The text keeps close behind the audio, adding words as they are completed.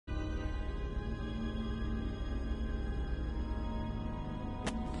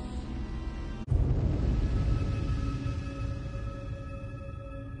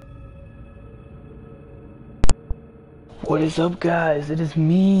What is up, guys? It is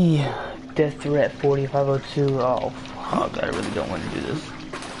me, Death Threat 4502. Oh, fuck, I really don't want to do this.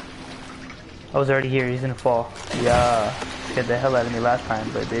 I was already here. He's gonna fall. Yeah, scared the hell out of me last time,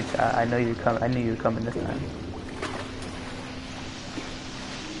 but bitch, I know you're coming. I knew you were coming this time.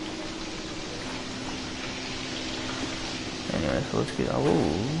 Anyway, so let's get on.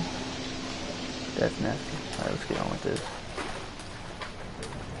 Ooh, that's nasty. All right, let's get on with this.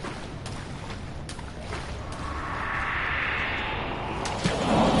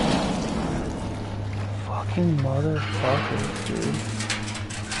 Fucking motherfuckers, dude.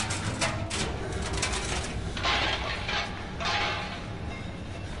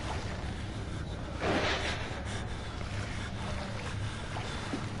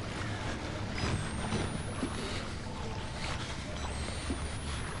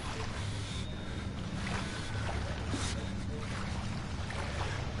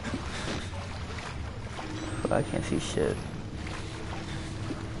 I can't see shit.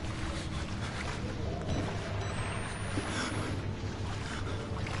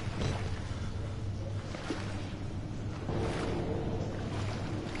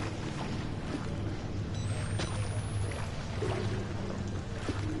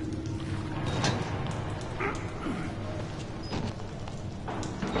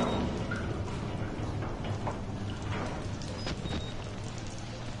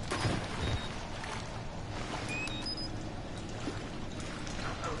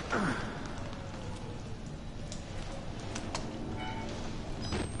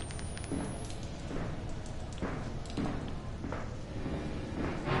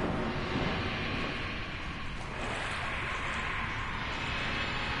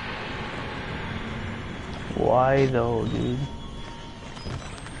 Why though, dude?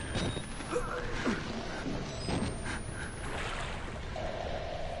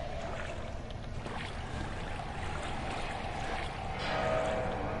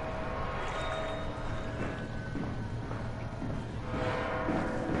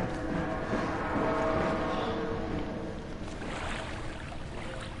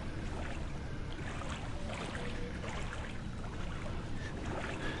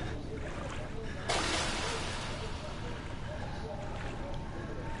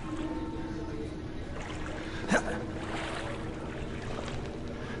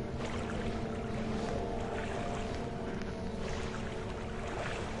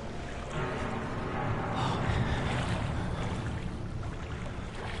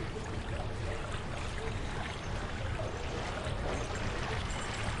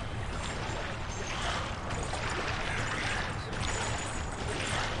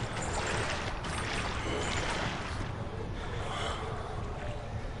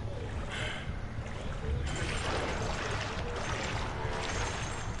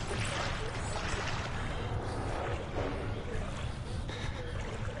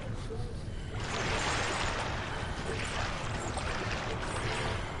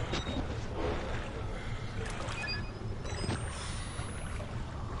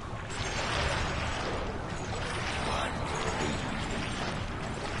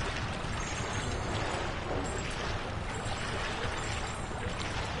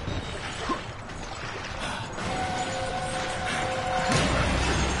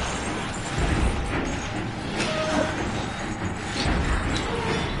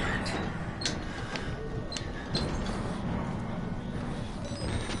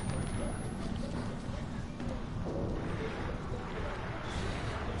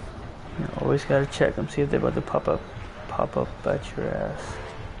 Always gotta check them, see if they're about to pop up at your ass.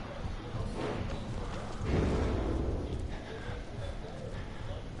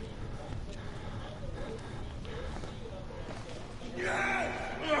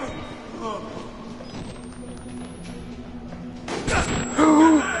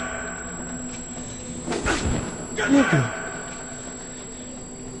 Nigga.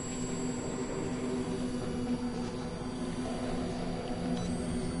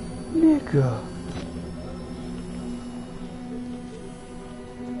 Nigga.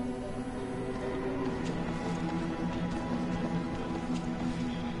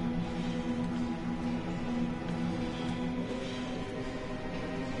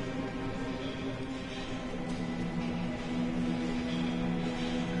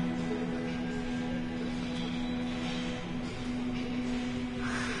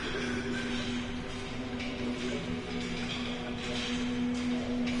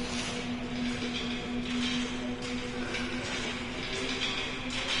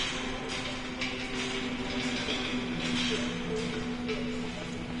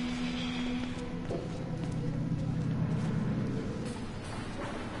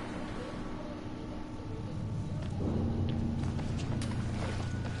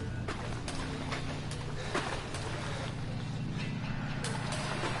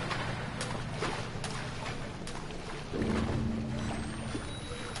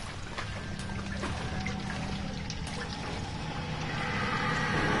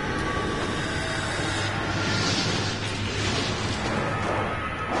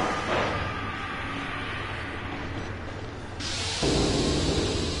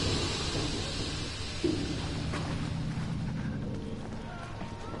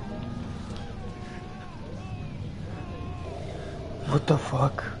 What the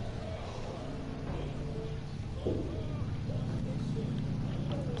fuck?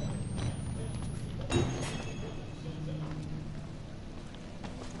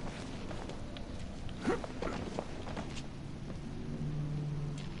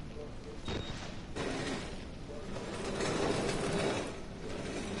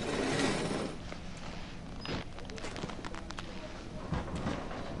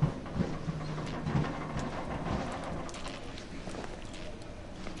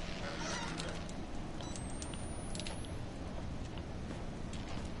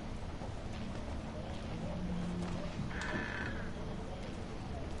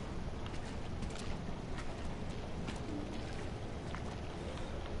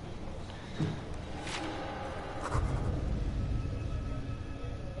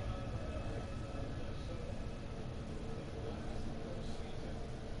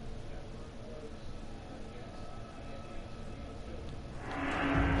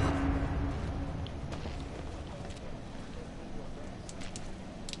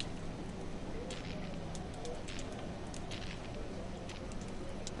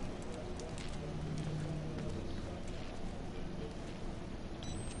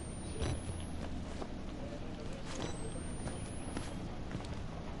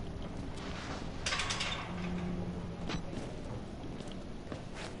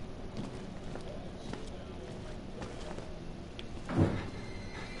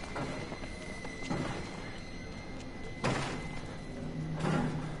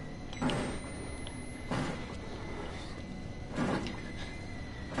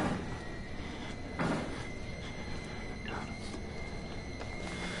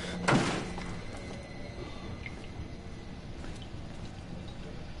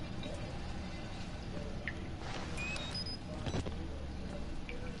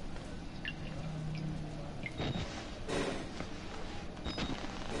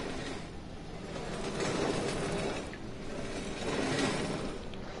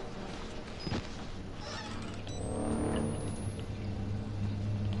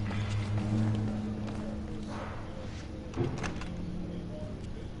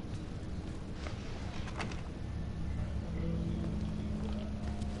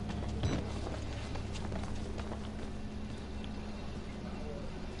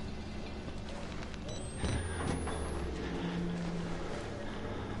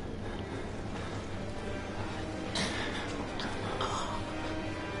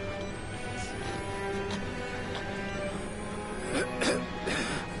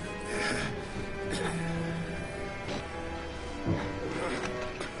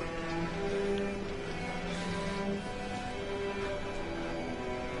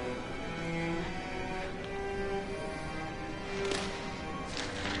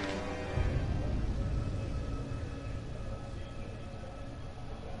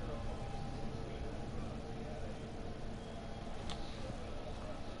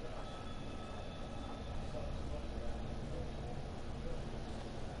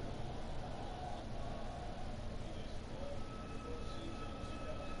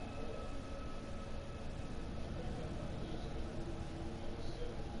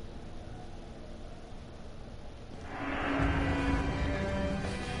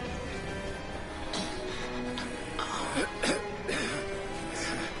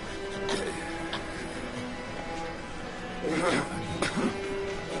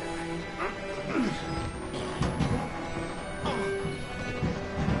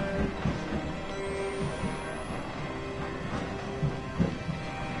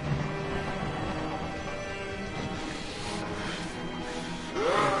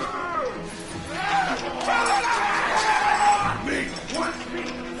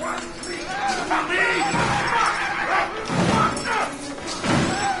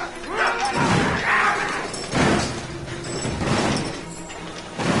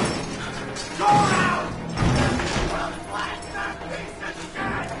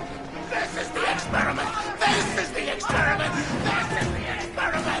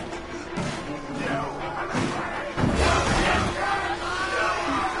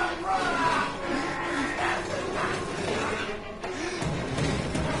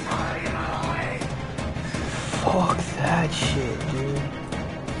 Fuck that shit, dude.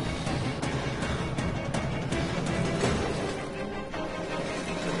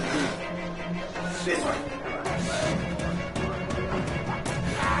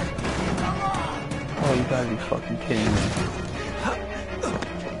 Oh, you gotta be fucking kidding me.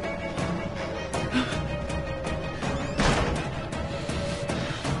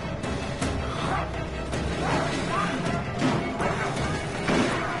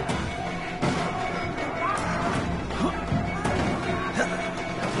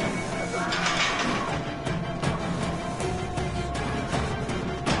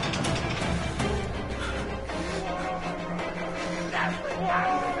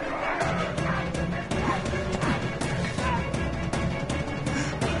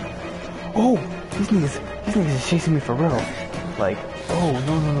 Oh, these niggas is chasing me for real. Like, oh,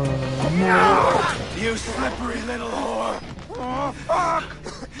 no. You slippery little whore. Oh, fuck.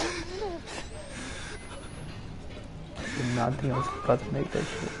 I did not think I was about to make that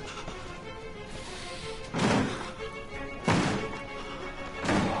shit.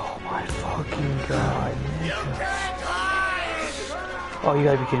 Oh my fucking god, nigga. Oh, you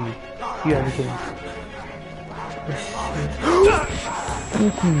gotta be kidding me. You gotta be kidding me.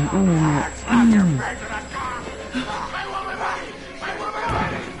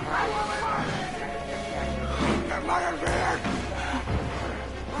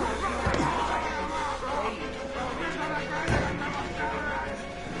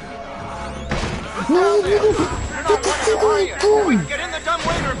 Get in the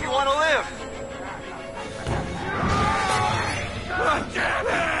dumbwaiter if you want to live. God damn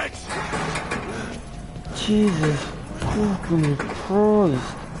it! Jesus fucking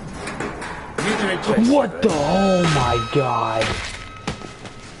Christ. What the? Oh my god.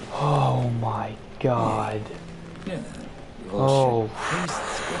 Oh my god. Yeah. Oh.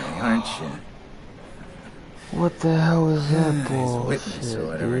 Aren't you? What the hell is that Witness or bullshit,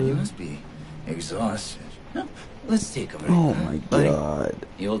 whatever. You dude? must be exhausted. No, let's take a break. Oh my buddy. god.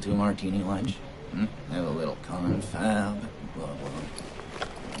 You'll do martini lunch. Have a little confab. Blah,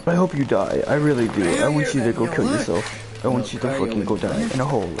 blah. I hope you die. I really do. I want you to go kill yourself. I want you to fucking go die in a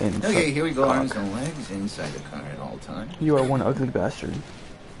hole in Okay, here we go. cock. Arms and legs inside the car at all times. You are one ugly bastard.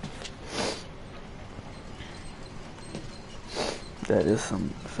 That is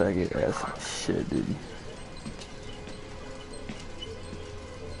some faggot ass shit, dude.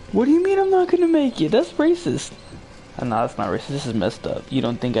 What do you mean I'm not gonna make it? That's racist. No, that's not racist. This is messed up. You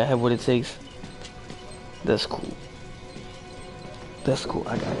don't think I have what it takes? That's cool. That's cool.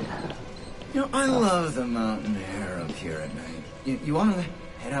 I got it. You know, I love the mountain air up here at night. You want to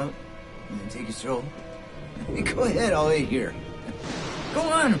head out and take a stroll? Go ahead, I'll wait here. Go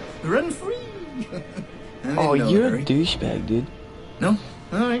on, run free. Oh, you're a douchebag, dude. No?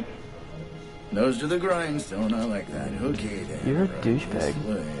 All right. Nose to the grindstone, I like that. Okay, then. You're a Right douchebag. this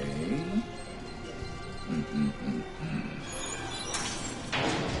way.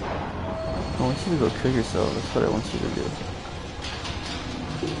 I want you to go kill yourself. That's what I want you to do.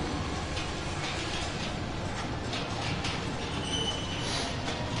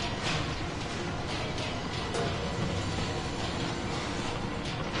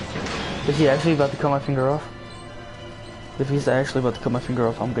 Is he actually about to cut my finger off? If he's actually about to cut my finger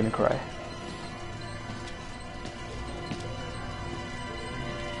off, I'm gonna cry.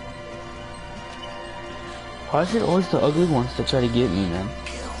 Why is it always the ugly ones that try to get me, man?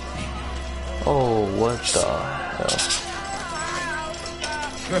 Oh, what the hell?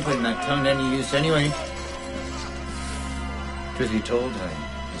 You're putting that tongue to any use anyway. Truth be told,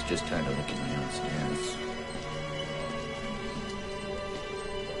 I was just tired of looking downstairs.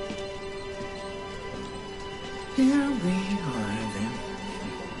 Here we are then.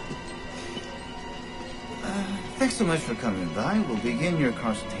 Thanks so much for coming by. We'll begin your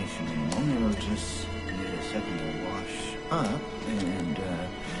consultation in a moment. We'll just need a second to wash up and,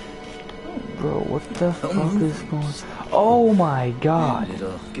 Bro, what the fuck is going on? Oh my god. and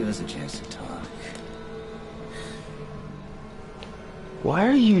it'll give us a chance to talk. Why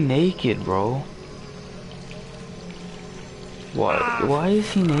are you naked, bro? What? Why is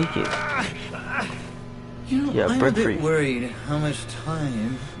he naked? You know, Yeah, I'm a break bit free. worried how much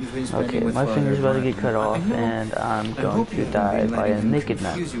time you've been spending Okay, with my finger's about to Father get cut Martin. off, I know- and I'm I going hope to you die haven't been by a letting him naked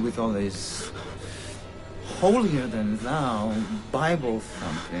man. confuse you with all this holier than thou Bible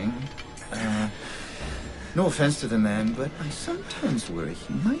thumping. No offense to the man, but I sometimes worry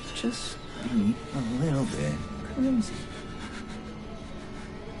he might just be a little bit crazy.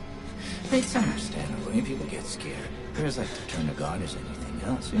 It's understandable when people get scared. They're as like to turn to God as anything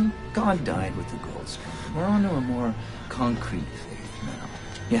else. And God died with the gold standard. We're on to a more concrete faith now.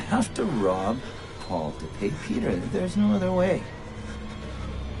 You have to rob Paul to pay Peter. There's no other way.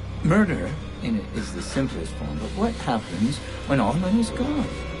 Murder in it is the simplest form, but what happens when all money's gone?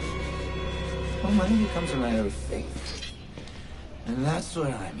 Well, money becomes a matter of faith. And that's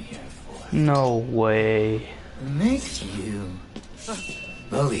what I'm here for. No way. It makes you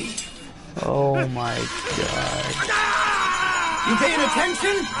believe. Oh my god. You paying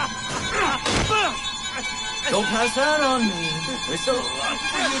attention? Don't pass out on me. There's so much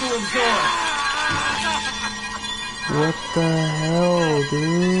for you to absorb. What the hell,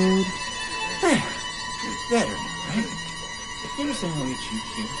 dude? There. Better, right? Here's how we cheat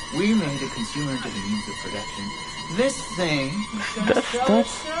here. We made a consumer into the means of production. This thing is gonna sell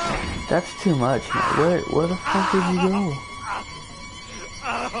itself. That's too much, man. Where the fuck did you go?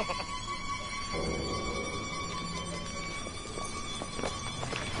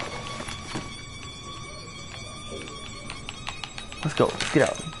 Let's go. Let's get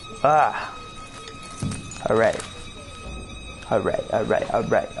out. Ah. Alright. Alright, alright,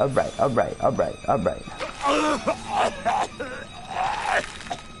 alright, alright, alright, alright, alright.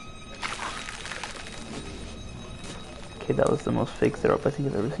 Okay, that was the most fake setup I think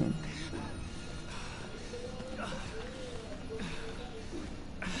I've ever seen.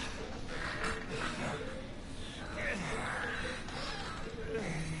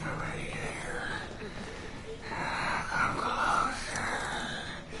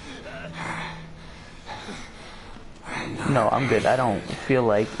 No, I'm good. I don't feel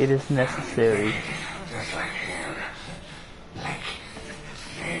like it is necessary. I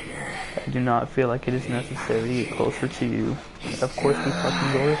do not feel like it is necessary to get closer to you. Of course, the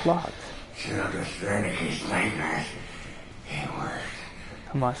fucking door is locked.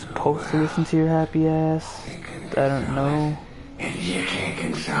 Am I supposed to listen to your happy ass? I don't know. I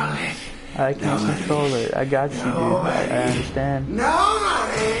can't control it. I got you, dude. I understand.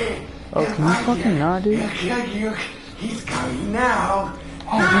 Oh, can you fucking not, dude? He's coming now.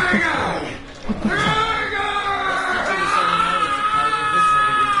 Oh, what the fuck? What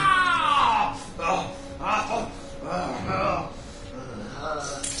the fuck?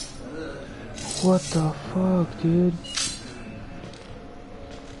 What the fuck, dude?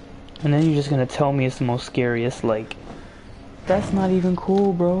 And then you're just gonna tell me it's the most scariest, like... That's not even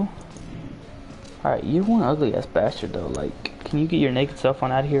cool, bro. Alright, you're one ugly ass bastard, though. Like, can you get your naked self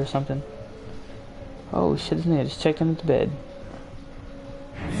on out of here or something? Oh shit, this nigga just checked into the bed.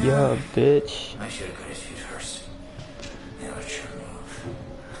 Yeah, bitch. I should have got his feet first. Now it's your move.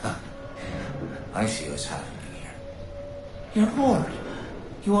 Huh. I see what's happening here. You're bored.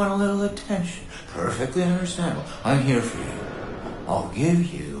 You want a little attention. Perfectly understandable. I'm here for you. I'll give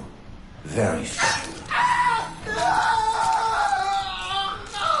you very fast.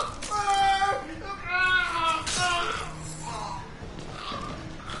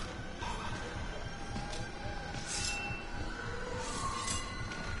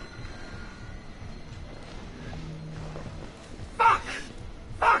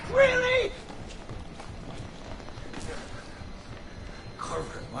 Really?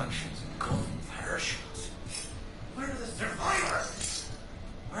 Corporate luncheons and golden parachutes. Where are the survivors?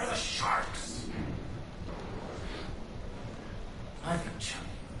 Where are the sharks? I can tell you.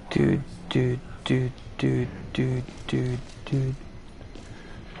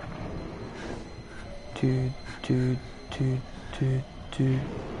 Dude.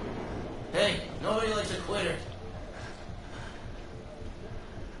 Hey, nobody likes a quitter.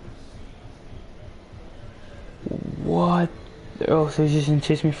 What? Oh, so he's just gonna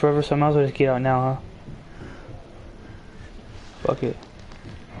chase me forever, so I might as well just get out now, huh? Fuck it.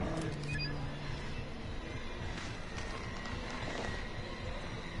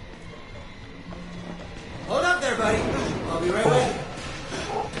 Hold up there, buddy. I'll be right with you.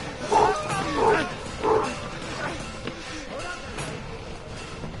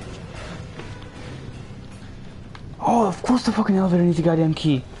 Oh, of course the fucking elevator needs a goddamn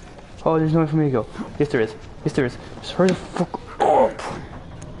key. Oh, there's no way for me to go. Yes, there is. Yes, there is. Just hurry the fuck up.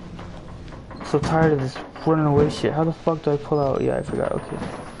 I'm so tired of this running away shit. How the fuck do I pull out? Yeah, I forgot. Okay.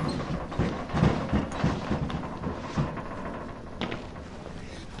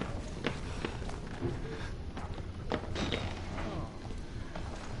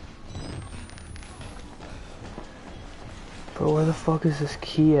 Bro, where the fuck is this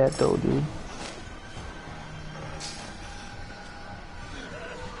key at though, dude?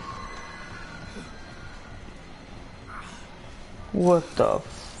 What the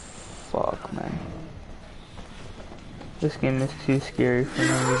fuck, man? This game is too scary for me.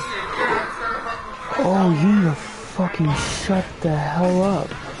 Oh, you need to fucking shut the hell up.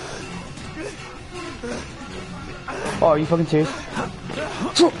 Oh, are you fucking serious?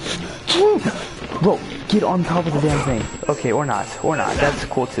 Bro, get on top of the damn thing. Okay, or not. Or not. That's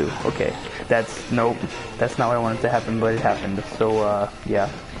cool too. Okay. Nope. That's not what I wanted to happen, but it happened. So, yeah.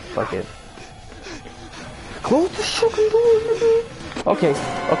 Fuck it. Close the fucking door, nigga. Okay,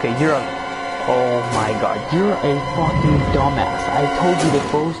 you're a... Oh my god, you're a fucking dumbass. I told you to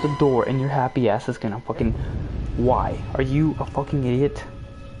close the door and your happy ass is gonna fucking... Why? Are you a fucking idiot?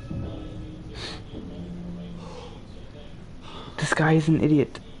 This guy is an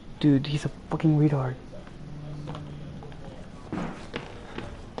idiot. Dude, he's a fucking retard.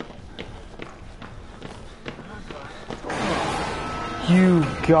 You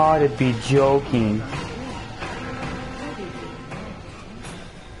gotta be joking.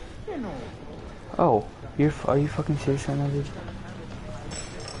 Oh, are you fucking serious right now, dude?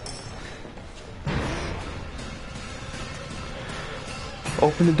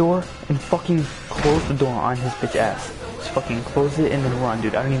 Open the door and fucking close the door on his bitch ass. Just fucking close it and then run,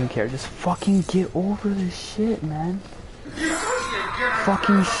 dude. I don't even care. Just fucking get over this shit, man.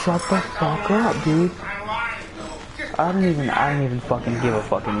 Fucking shut the fuck up, dude. I don't even fucking give a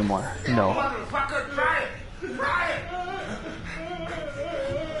fuck anymore. No.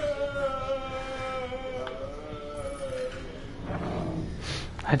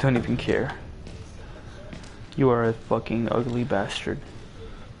 I don't even care. You are a fucking ugly bastard.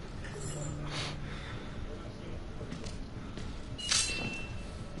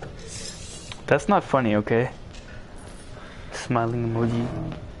 That's not funny, okay? Smiling emoji.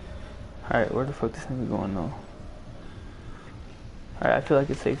 Alright, where the fuck this thing going though? Alright, I feel like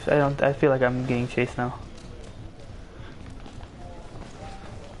it's safe. I feel like I'm getting chased now.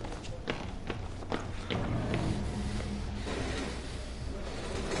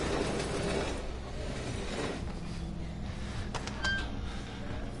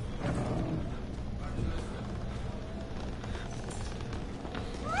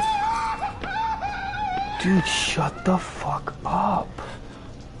 Dude, shut the fuck up.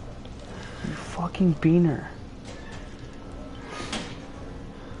 You fucking beaner.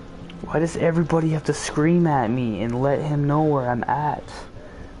 Why does everybody have to scream at me and let him know where I'm at?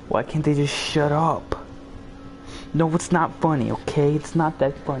 Why can't they just shut up? No, it's not funny, okay? It's not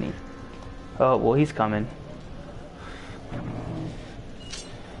that funny. Oh, well, he's coming.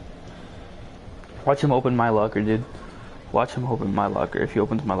 Watch him open my locker, dude. Watch him open my locker. If he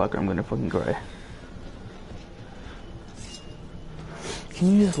opens my locker, I'm gonna fucking cry.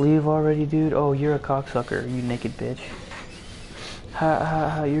 Can you just leave already, dude? Oh, you're a cocksucker, you naked bitch.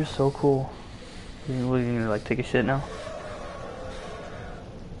 Ha, you're so cool. What, are you gonna like take a shit now?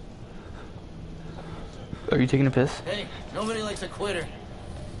 Are you taking a piss? Hey, nobody likes a quitter.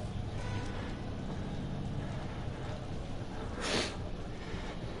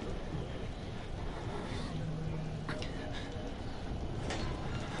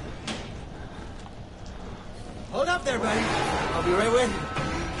 Hold up there, buddy. I'll be right with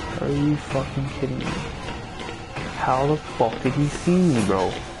you. Are you fucking kidding me? How the fuck did he see me,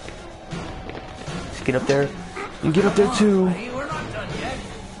 bro? Just get up there. You get up there too. Hey, we're not done yet.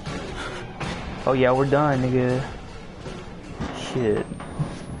 Oh yeah, we're done, nigga. Shit.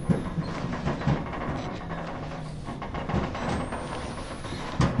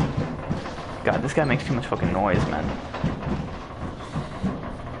 God, this guy makes too much fucking noise, man.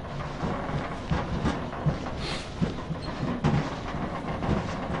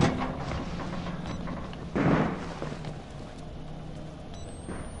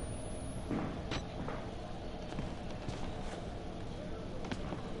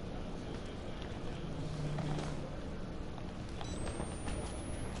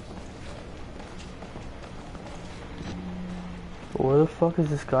 Where the fuck is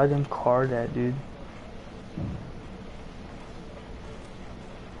this goddamn card at, dude?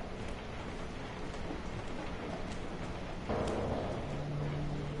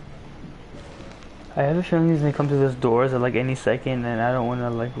 I have a feeling he's gonna come through those doors at like any second, and I don't want to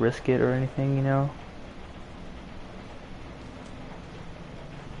like risk it or anything, you know?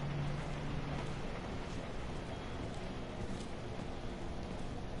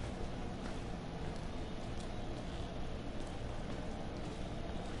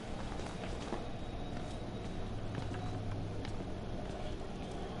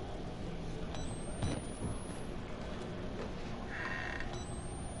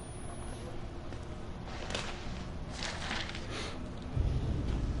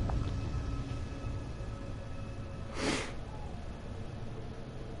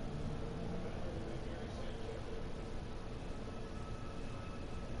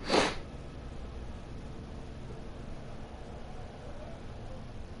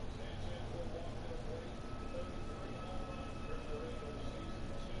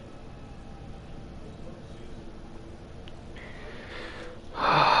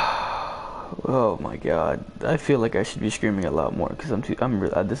 Oh my god, I feel like I should be screaming a lot more because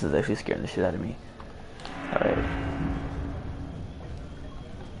this is actually scaring the shit out of me. Alright.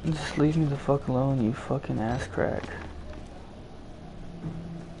 Just leave me the fuck alone, you fucking ass crack.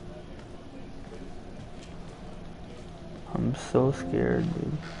 I'm so scared,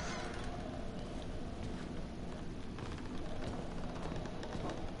 dude.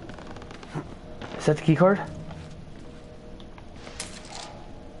 Is that the key card?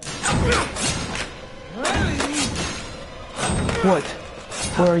 What?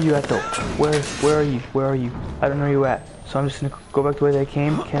 Where are you at though? Where are you? Where are you? I don't know where you at. So I'm just gonna go back the way that I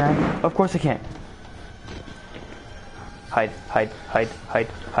came. Can I? Of course I can. Hide, hide, hide, hide,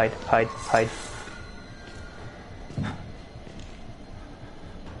 hide, hide, hide.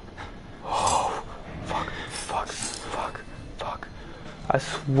 I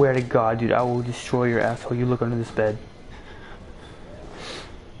swear to God, dude, I will destroy your asshole. You look under this bed.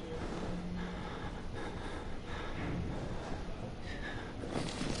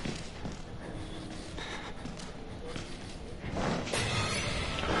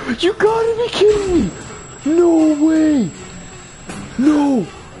 You gotta be kidding me! No way! No!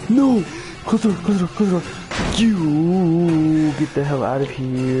 No! Close the door, close the door, close the door. You get the hell out of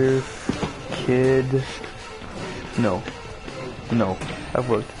here, kid. No. No. I've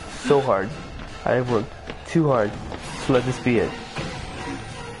worked so hard. I've worked too hard to let this be it.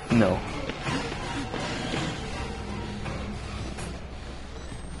 No.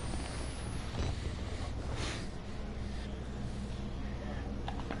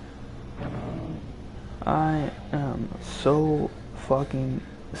 I am so fucking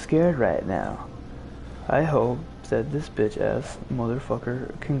scared right now. I hope that this bitch ass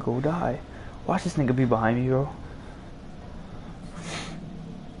motherfucker can go die. Watch this nigga be behind me, bro.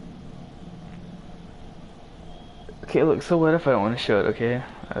 Okay, look, so what if I don't want to show it, okay?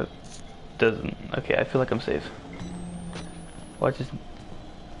 Doesn't. Okay, I feel like I'm safe. Watch this.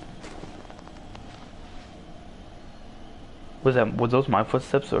 Was those my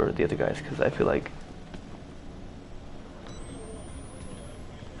footsteps or the other guys? Because I feel like...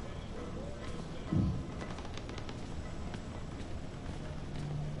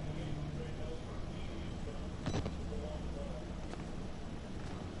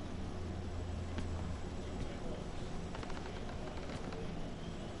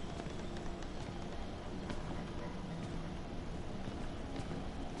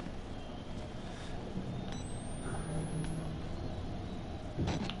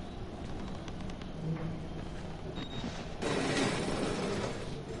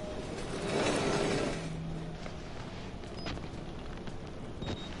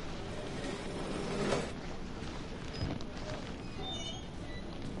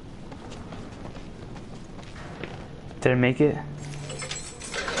 Did I make it?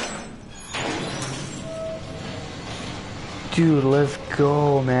 Dude, let's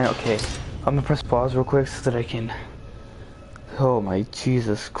go, man. Okay, I'm gonna press pause real quick so that I can... Oh my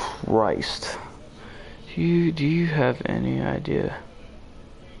Jesus Christ. Do you have any idea?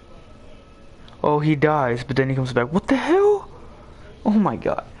 Oh, he dies, but then he comes back. What the hell? Oh my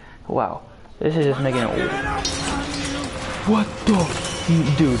God. Wow. This is just making it... What the...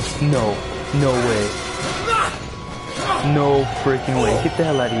 Dude, no. No way. No freaking way. Get the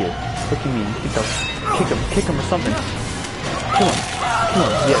hell out of here. What do you mean? Kick him or something. Kill him.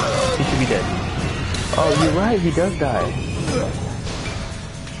 Yes, he should be dead. Oh, you're right. He does die.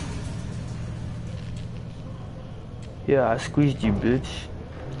 Yeah, I squeezed you, bitch.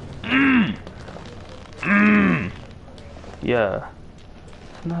 Yeah.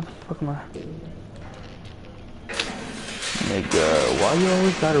 How the fuck am I? Nigga, why you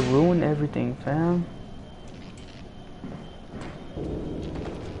always gotta ruin everything, fam?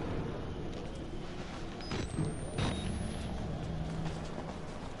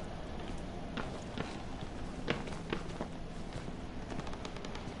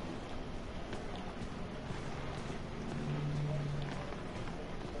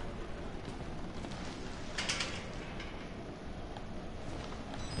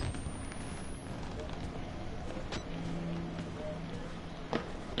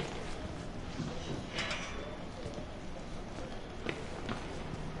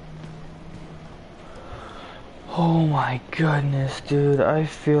 Oh my goodness, dude, I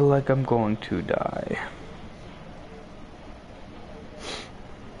feel like I'm going to die.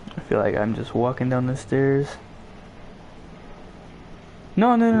 I feel like I'm just walking down the stairs.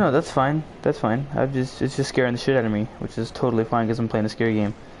 No, that's fine. That's fine. It's just scaring the shit out of me, which is totally fine because I'm playing a scary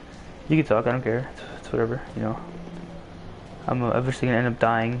game. You can talk, I don't care. It's whatever, you know. I'm eventually gonna end up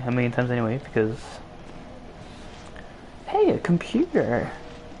dying a million times anyway because... Hey, a computer!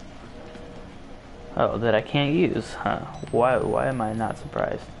 Oh, that I can't use, huh? Why am I not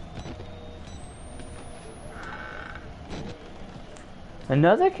surprised?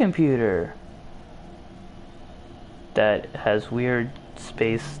 Another computer that has weird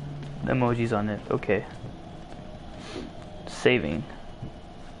space emojis on it. Okay. Saving.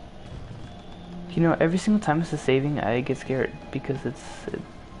 You know, every single time it's a saving, I get scared because it's...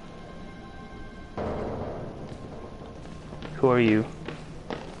 Who are you?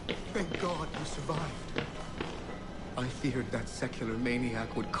 Thank God you survived. I feared that secular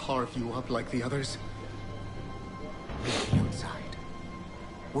maniac would carve you up like the others. Meet me outside.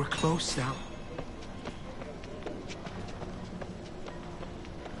 We're close now.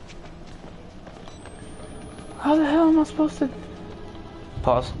 How the hell am I supposed to...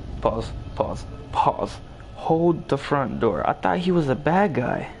 Pause. hold the front door. I thought he was a bad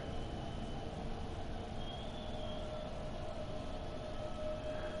guy.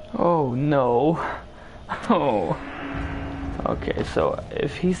 Oh no. Oh. Okay, so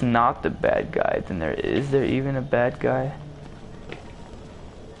if he's not the bad guy, then is there even a bad guy?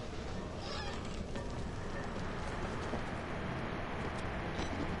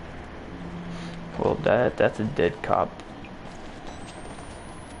 Well, that's a dead cop.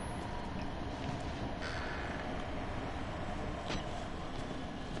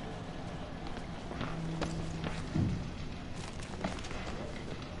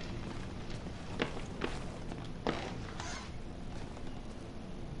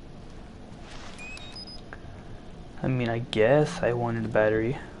 I mean, I guess I wanted a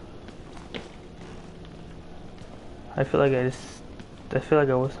battery. I feel like I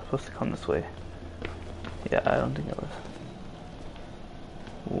was supposed to come this way. Yeah, I don't think I was.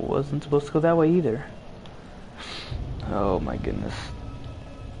 Wasn't supposed to go that way either. Oh my goodness.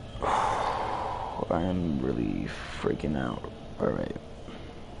 I am really freaking out. Alright.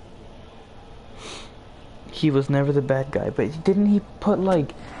 He was never the bad guy, but didn't he put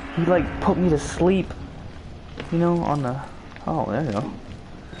put me to sleep? You know, on the... Oh, there you go.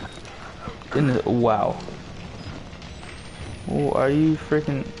 Wow. Oh, are you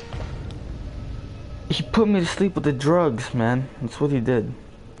freaking... He put me to sleep with the drugs, man. That's what he did.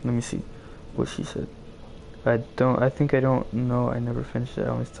 Let me see what she said. I think I don't know. I never finished it. I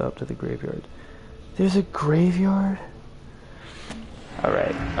only stopped at the graveyard. There's a graveyard?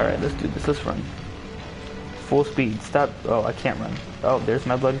 Alright, let's do this. Let's run. Full speed. Stop. Oh, I can't run. Oh, there's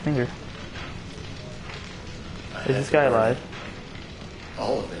my bloody finger. Is this guy alive?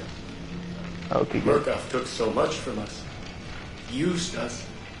 All of it. Okay, good. Murkoff took so much from us. Used us.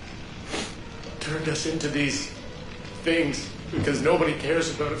 Turned us into these things because nobody cares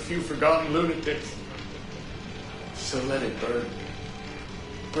about a few forgotten lunatics. So let it burn.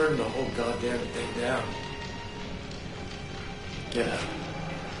 Burn the whole goddamn thing down. Get out.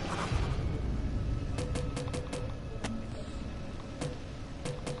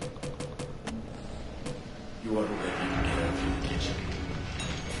 You want to live, you can get out through the kitchen.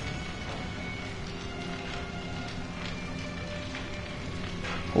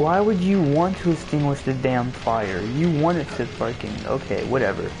 Why would you want to extinguish the damn fire? You want it to fucking... Okay,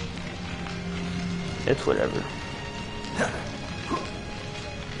 whatever. It's whatever.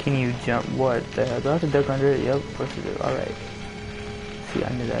 Can you jump? What the hell? Do I have to duck under it? Yep, of course I do. Alright. See, I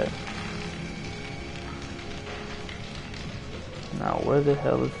knew that. Now, where the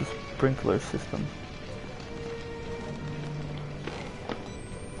hell is the sprinkler system?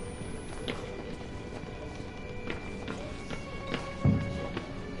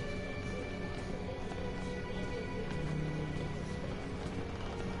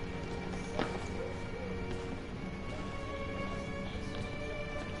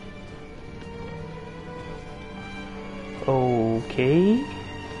 Okay.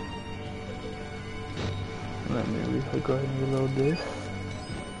 Let me go ahead and reload this.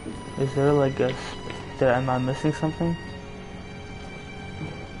 Is there like a... Am I missing something?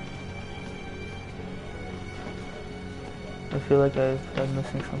 I feel like I'm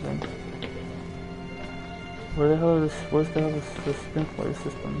missing something. Where's the hell is the sprinkler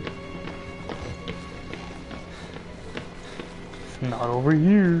system? It's not over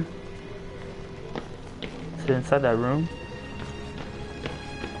here. Is it inside that room?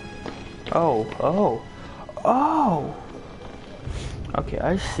 Oh. Okay,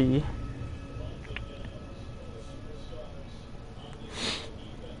 I see.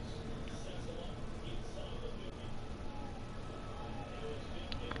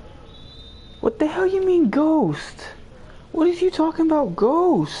 What the hell you mean ghost? What is you talking about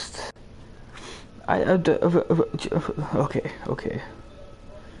ghost? Okay.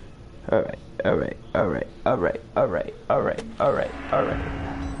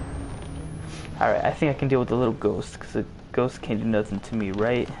 Alright, I think I can deal with the little ghost, because the ghost can't do nothing to me,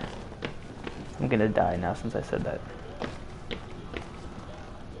 right? I'm gonna die now since I said that.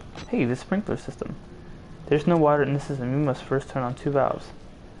 Hey, the sprinkler system. There's no water in the system. You must first turn on 2 valves.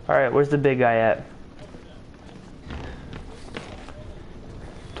 Alright, where's the big guy at?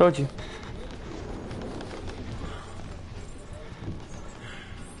 Told you.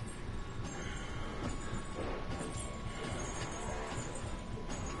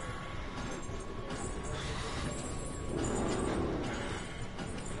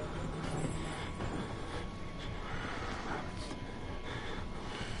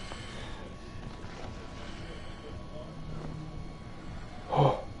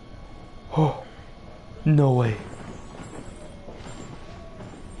 No way.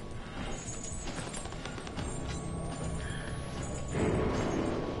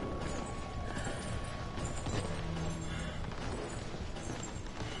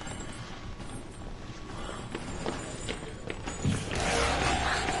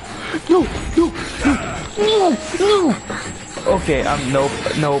 Okay, nope,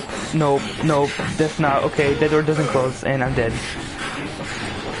 nope, nope, nope. That's not, okay, that door doesn't close, and I'm dead.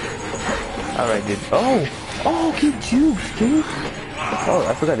 Alright, dude. Oh, get jukes, dude. Oh,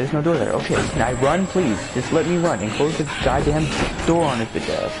 I forgot, there's no door there. Okay, now run, please. Just let me run and close the goddamn door on his bitch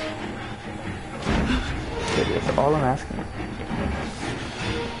ass. Okay, that's all I'm asking.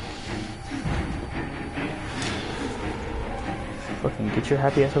 Fucking get your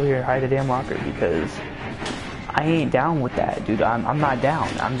happy ass over here and hide the damn locker, because I ain't down with that, dude. I'm not down.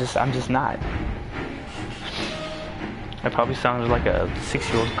 I'm just not. I probably sounded like a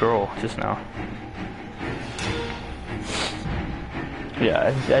 6-year-old girl just now.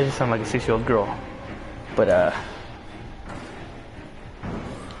 Yeah, I just sound like a 6-year-old girl. But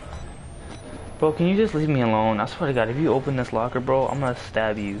bro, can you just leave me alone? I swear to God, if you open this locker, bro, I'm gonna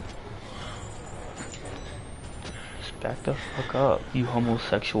stab you. Just back the fuck up, you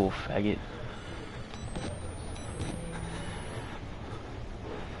homosexual faggot.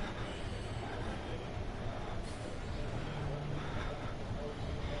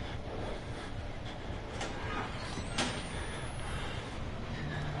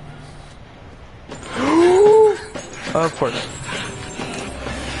 Of course.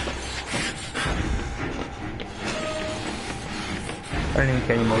 I don't even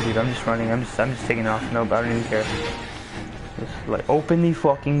care anymore, dude. I'm just running. I'm just taking off. Nope, I don't even care. Just like open the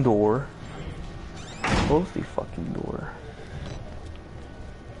fucking door. Close the fucking door.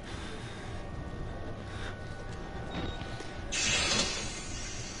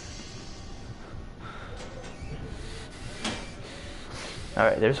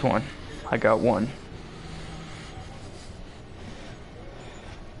 Alright, there's one. I got one.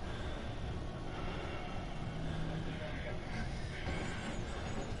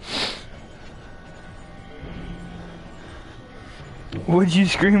 What'd you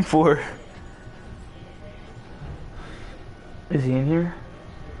scream for? Is he in here?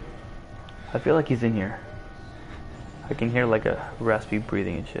 I feel like he's in here. I can hear like a raspy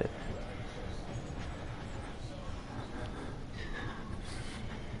breathing and shit.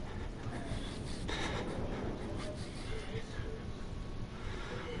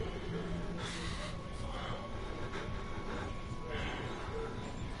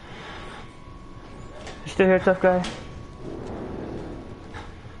 You still here, tough guy?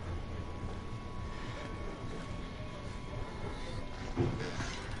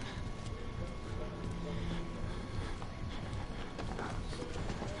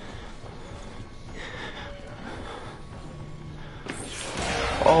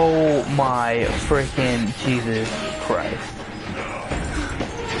 Oh my freaking Jesus Christ.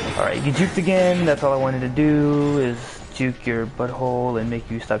 Alright, you juked again. That's all I wanted to do is juke your butthole and make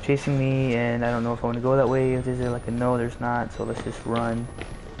you stop chasing me, and I don't know if I want to go that way. Is there like a no? There's not, so let's just run.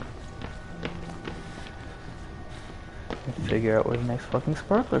 And figure out where the next fucking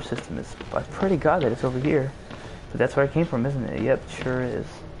sparkler system is. I pray to God that it's over here. But that's where I came from, isn't it? Yep, sure is.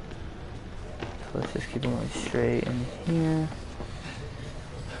 So let's just keep going straight in here.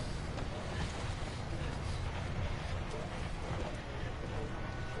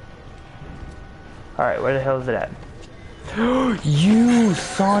 Alright, where the hell is it at? You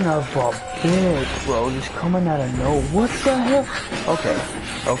son of a bitch, bro. Just coming out of nowhere. What the hell? Okay.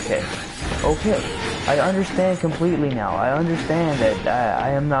 I understand completely now. I understand that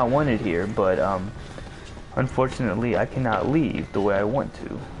I am not wanted here, but, unfortunately, I cannot leave the way I want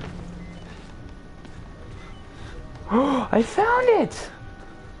to. I found it!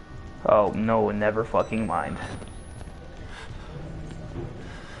 Oh, no, never fucking mind.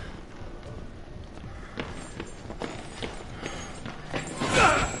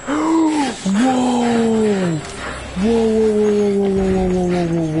 Whoa! Whoa!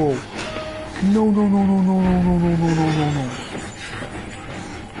 No.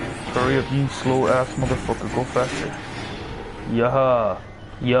 Hurry up, you slow ass motherfucker, go faster. Yeah.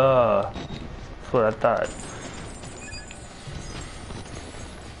 That's what I thought.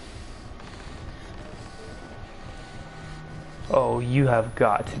 Oh, you have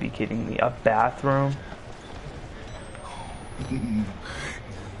got to be kidding me. A bathroom?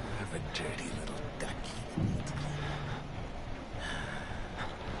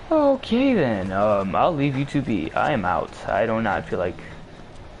 Okay then, I'll leave you to be. I am out. I do not feel like...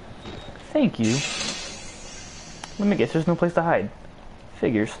 Thank you. Let me guess, there's no place to hide.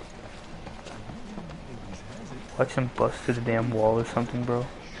 Figures. Watch him bust through the damn wall or something, bro.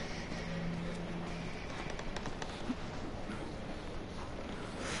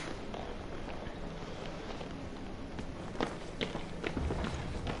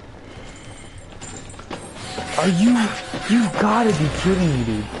 Are you gotta be kidding me,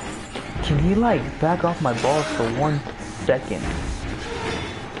 dude. Can he like back off my balls for 1 second.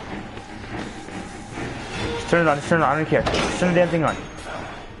 Just turn it on, just turn it on, I don't care. Just turn the damn thing on.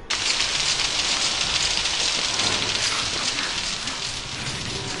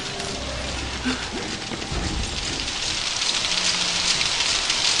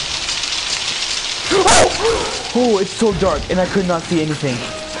 Oh, it's so dark, and I could not see anything.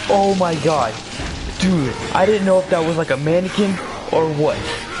 Oh my god. Dude, I didn't know if that was like a mannequin or what.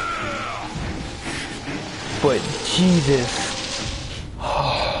 But, Jesus.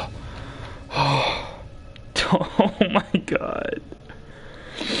 Oh my god.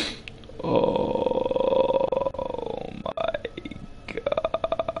 Oh my god.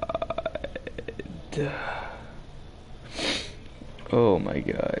 Oh my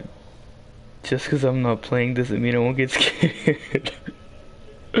god. Just because I'm not playing doesn't mean I won't get scared.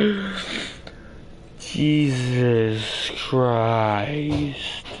 Jesus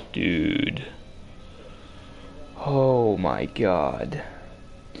Christ, dude. Oh my god.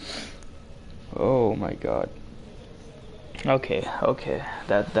 Oh my god. Okay.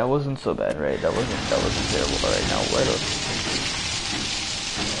 That wasn't so bad, right? That wasn't terrible. Alright, now what else?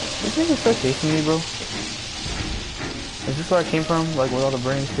 This nigga start chasing me, bro? Is this where I came from? Like with all the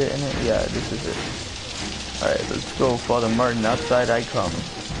burning shit in it? Yeah, this is it. Alright, let's go, Father Martin. Outside I come.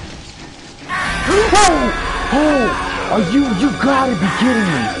 Oh! Are you gotta be kidding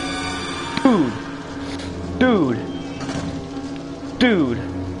me! Dude!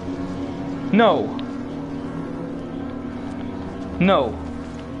 No!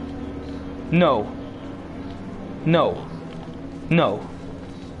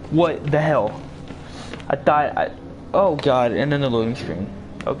 What the hell? Oh god, and then the loading screen.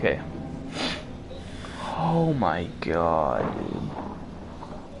 Okay. Oh my god, dude.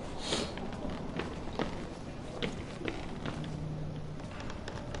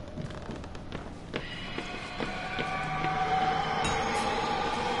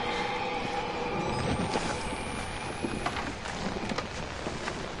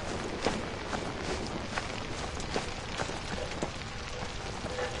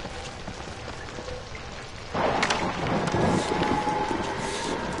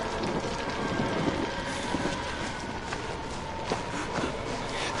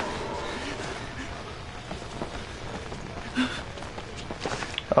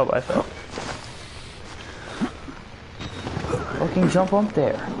 Oh, I fell. Fucking jump up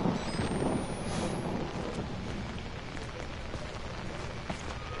there.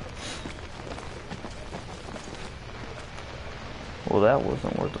 Well, that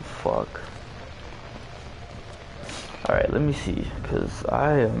wasn't worth the fuck. Alright, let me see, because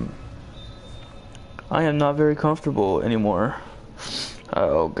I am not very comfortable anymore.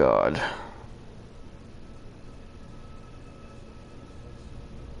 Oh god.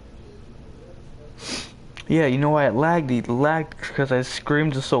 Yeah, you know why it lagged? It lagged because I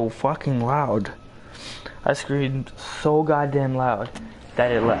screamed so fucking loud. I screamed so goddamn loud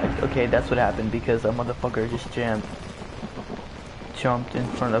that it lagged. Okay, that's what happened because a motherfucker just jumped in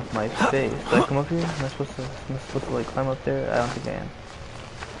front of my face. Did I come up here? Am I supposed to like climb up there? I don't think I am.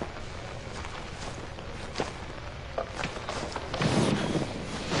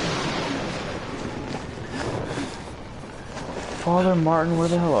 Father Martin, where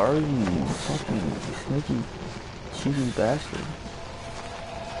the hell are you? Fucking sneaky, cheesy bastard.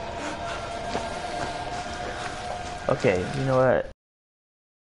 Okay, you know what?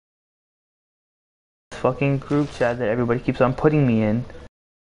 This fucking group chat that everybody keeps on putting me in.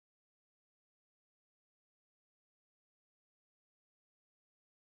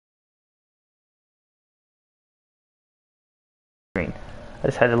 I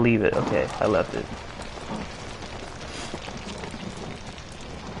just had to leave it. Okay, I left it.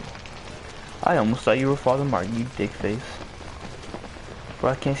 I almost thought you were Father Martin, you dick face. Bro,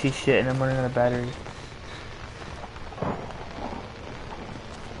 I can't see shit and I'm running out of battery.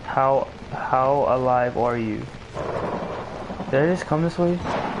 How alive are you? Did I just come this way?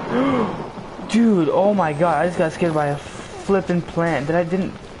 Dude, oh my god, I just got scared by a flippin' plant.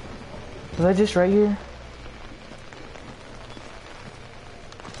 Was I just right here?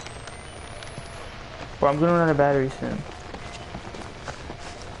 Bro, I'm gonna run out of battery soon.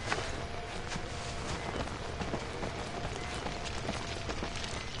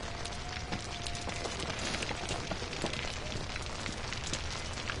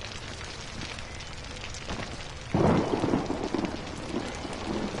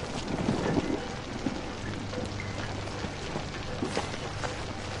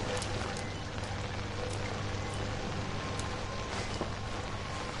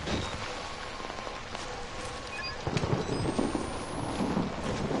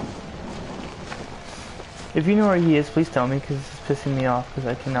 If you know where he is, please tell me, because it's pissing me off, because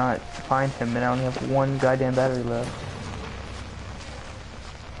I cannot find him, and I only have one goddamn battery left.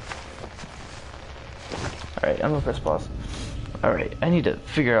 Alright, I'm gonna press pause. Alright, I need to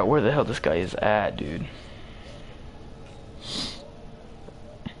figure out where the hell this guy is at, dude.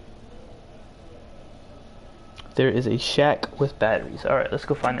 There is a shack with batteries. Alright, let's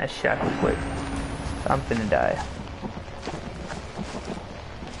go find that shack real quick. I'm finna die.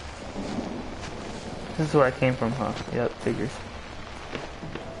 This is where I came from, huh? Yep, figures.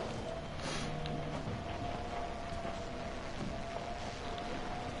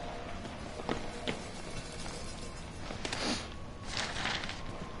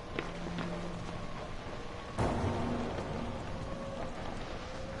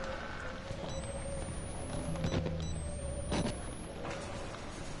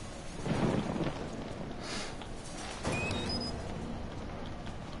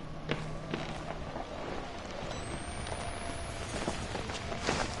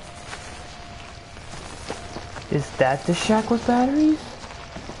 Is that the shack with batteries?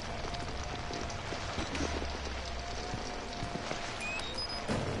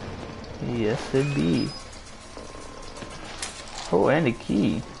 Yes, it be. Oh, and a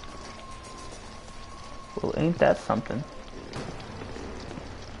key. Well, ain't that something?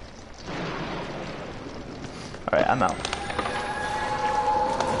 Alright, I'm out.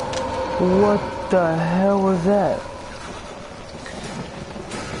 What the hell was that?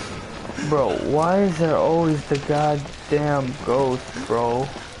 Bro, why is there always the goddamn ghost, bro?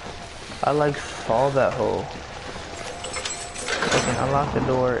 I like saw that hole. Fucking unlock the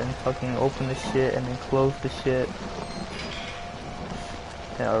door and fucking open the shit and then close the shit.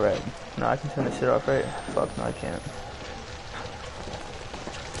 Yeah, alright. No, I can turn this shit off, right? Fuck, no I can't.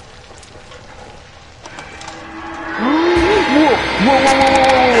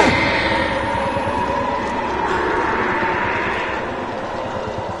 Whoa!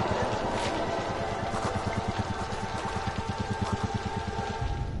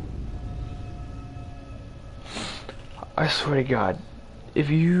 I swear to God,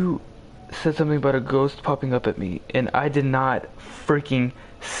 if you said something about a ghost popping up at me and I did not freaking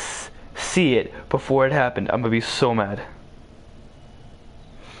see it before it happened, I'm gonna be so mad.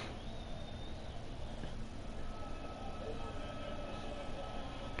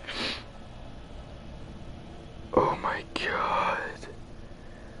 Oh my God.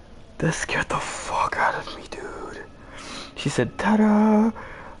 That scared the fuck out of me, dude. She said, ta-da!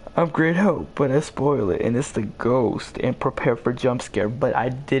 I'm great help, but I spoil it, and it's the ghost, and prepare for jump scare, but I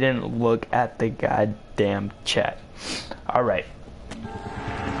didn't look at the goddamn chat. Alright.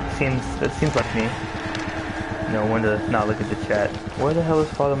 That seems like me. No one to not look at the chat. Where the hell is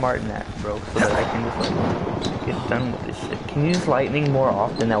Father Martin at, bro? So that I can just, like, get done with this shit. Can you use lightning more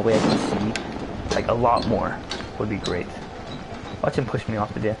often? That way I can see. Like, a lot more. Would be great. Watch him push me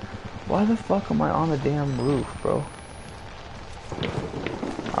off the damn. Why the fuck am I on the damn roof, bro?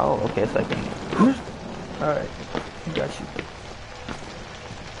 Oh, okay, so I can... Alright, got you.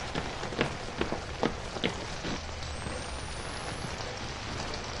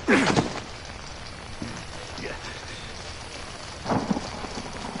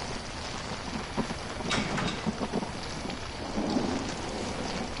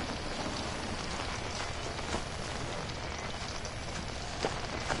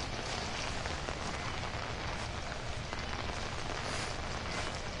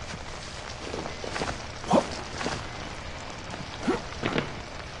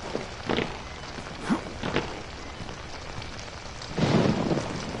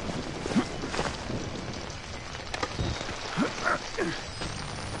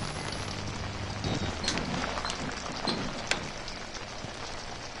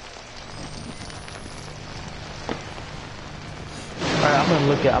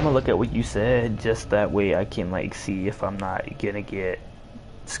 I'm gonna look at what you said, just that way I can like see if I'm not gonna get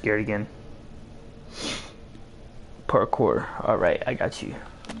scared again. Parkour. Alright, I got you.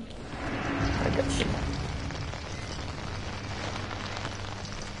 I got you.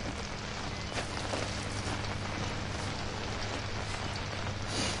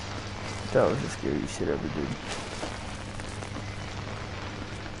 That was the scariest shit I ever did.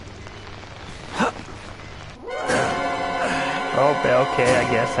 Oh, okay, I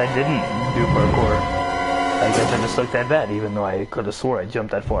guess I didn't do parkour. I guess I just looked that bad, even though I could have swore I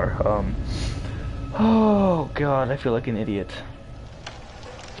jumped that far. Oh god, I feel like an idiot.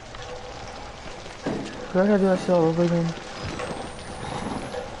 Do I gotta do that shit all over again?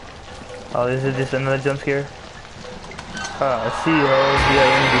 Oh, is it just another jump scare? See you, yeah,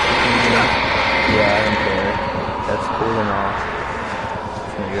 I don't care. That's cool and all.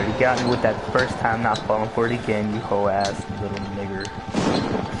 me. You already got me with that first time, not falling for it again, you hoe ass little nigger.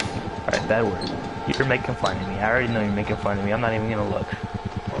 Alright, that worked. You're making fun of me. I already know you're making fun of me. I'm not even gonna look.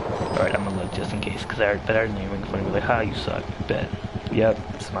 Alright, I'm gonna look just in case, because I already know you're making fun of me. Like, how you suck. Bet. Yep,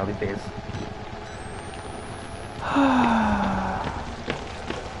 smiley face.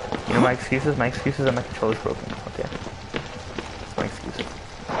 You know my excuses? My excuses are my controller's broken. Okay. That's my excuses.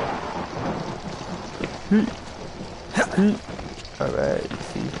 Alright, let's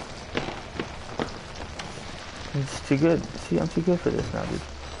see. It's too good. See, I'm too good for this now, dude.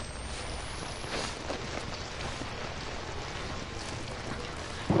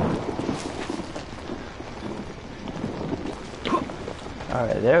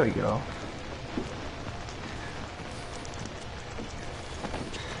 Alright, there we go.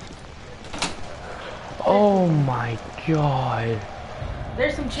 Oh my god.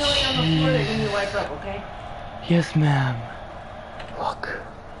 There's some chili on the floor that you need to wipe up, okay? Yes, ma'am. Look.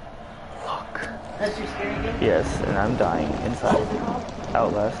 Look. That's your scary game? Yes, and I'm dying inside. What is it called?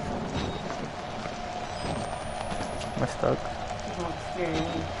 Outlast. Am I stuck? Oh, scary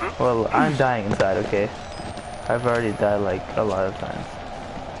game. Well, I'm dying inside, okay? I've already died like a lot of times.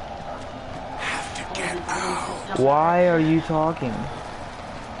 Have to get out. Why are you talking?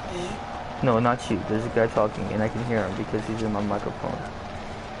 No, not you. There's a guy talking and I can hear him because he's in my microphone.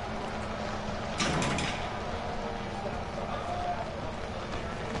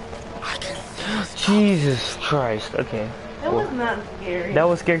 Jesus Christ. Okay. That was not scary. That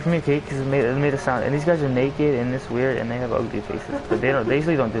was scary for me, okay, because it made a sound. And these guys are naked and it's weird and they have ugly faces. But they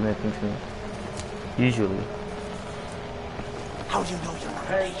usually don't do anything to me. Usually. How do you know you're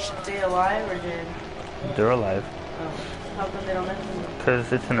not? Are they alive or dead? They're alive. Oh. How come they don't listen to me?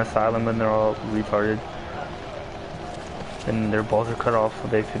 Because it's an asylum and they're all retarded. And their balls are cut off, so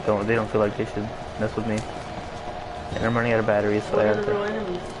they don't feel like they should mess with me. And I'm running out of batteries, so What I are have the real to.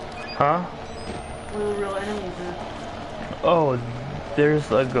 enemies? Huh? What are the real enemies then? Oh,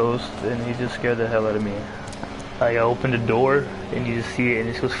 there's a ghost, and he just scared the hell out of me. Like, I opened the door, and you just see it, and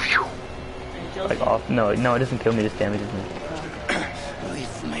it just goes phew, It kills like you? off. No, it doesn't kill me, it just damages me.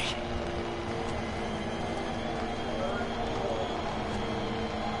 Leave me.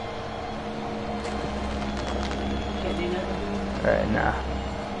 Can't do nothing. Alright, nah.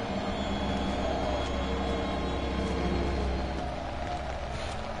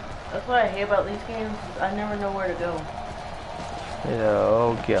 That's what I hate about these games. I never know where to go. Yeah,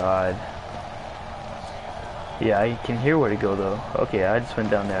 oh god. Yeah, I can hear where to go though. Okay, I just went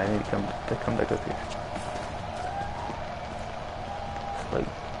down there. I need to come back up here. It's like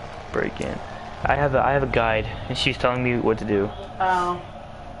break in. I have a guide, and she's telling me what to do. Oh.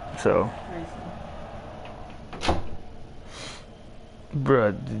 So, I see.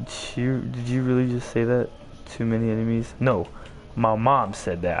 bruh, did you really just say that? Too many enemies? No, my mom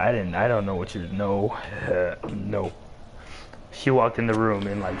said that. I don't know what you no. No. She walked in the room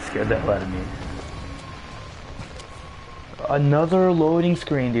and like scared the hell out of me. Another loading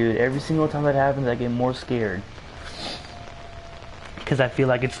screen, dude. Every single time that happens, I get more scared. Because I feel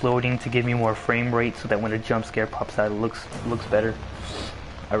like it's loading to give me more frame rate so that when a jump scare pops out, it looks better.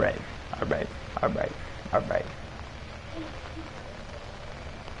 Alright, alright, alright, alright.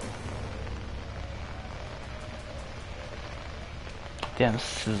 Damn,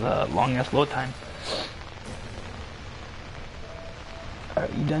 this is a long ass load time.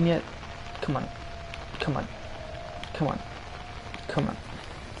 Alright, you done yet? Come on. Come on. Come on. Come on.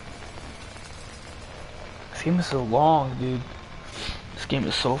 This game is so long, dude. This game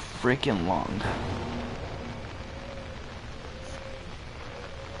is so freaking long.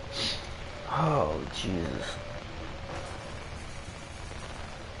 Oh, Jesus.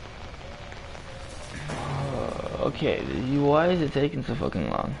 Okay, why is it taking so fucking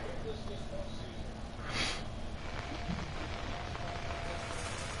long?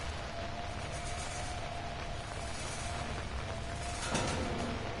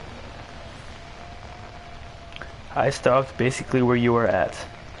 I stopped basically where you were at.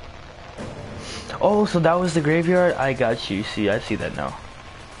 Oh, so that was the graveyard? I got you. See, I see that now.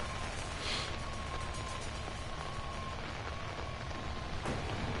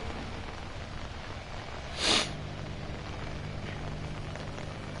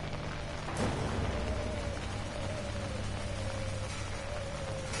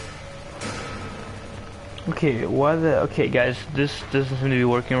 Okay, okay guys, this doesn't seem to be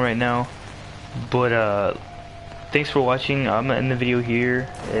working right now. But thanks for watching. I'm gonna end the video here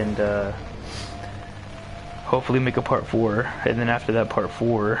and hopefully make a part 4, and then after that part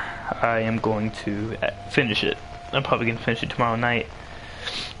 4 I am going to finish it. I'm probably gonna finish it tomorrow night,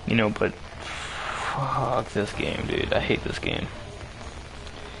 you know, but fuck this game, dude. I hate this game.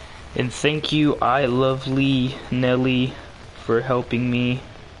 And thank you, I Lovely Nelly, for helping me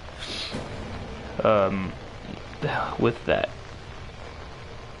with that.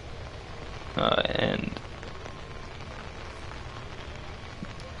 And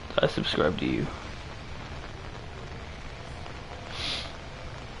I subscribe to you.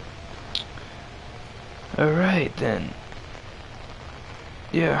 Alright then.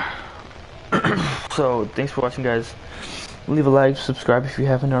 Yeah. So, thanks for watching, guys. Leave a like, subscribe if you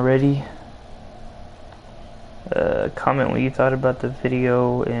haven't already. Comment what you thought about the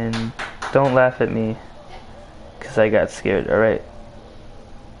video, and don't laugh at me, because I got scared, alright?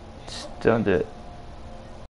 Just don't do it.